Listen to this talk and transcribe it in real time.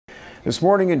This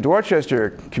morning in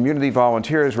Dorchester, community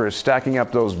volunteers were stacking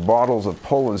up those bottles of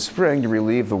Poland Spring to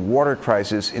relieve the water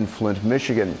crisis in Flint,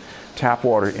 Michigan. Tap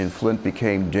water in Flint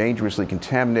became dangerously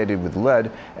contaminated with lead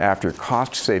after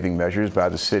cost-saving measures by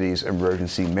the city's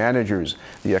emergency managers.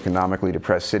 The economically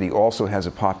depressed city also has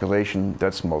a population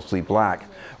that's mostly black.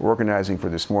 Organizing for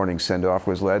this morning's send-off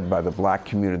was led by the Black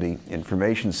Community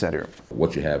Information Center.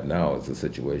 What you have now is a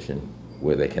situation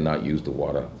where they cannot use the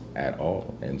water at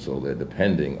all, and so they're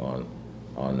depending on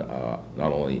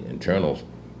not only internal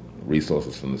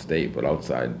resources from the state, but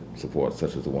outside support,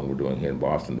 such as the one we're doing here in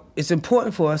Boston. It's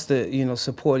important for us to,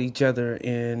 support each other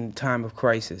in time of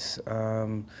crisis.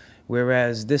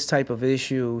 Whereas this type of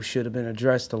issue should have been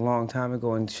addressed a long time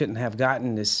ago and shouldn't have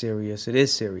gotten this serious. It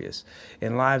is serious,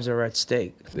 and lives are at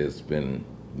stake. There's been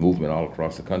movement all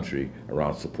across the country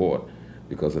around support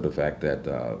because of the fact that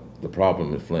the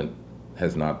problem in Flint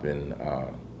has not been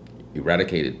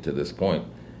eradicated to this point.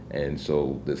 And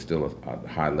so there's still a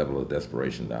high level of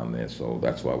desperation down there. So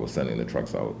that's why we're sending the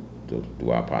trucks out to do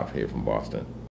our part here from Boston.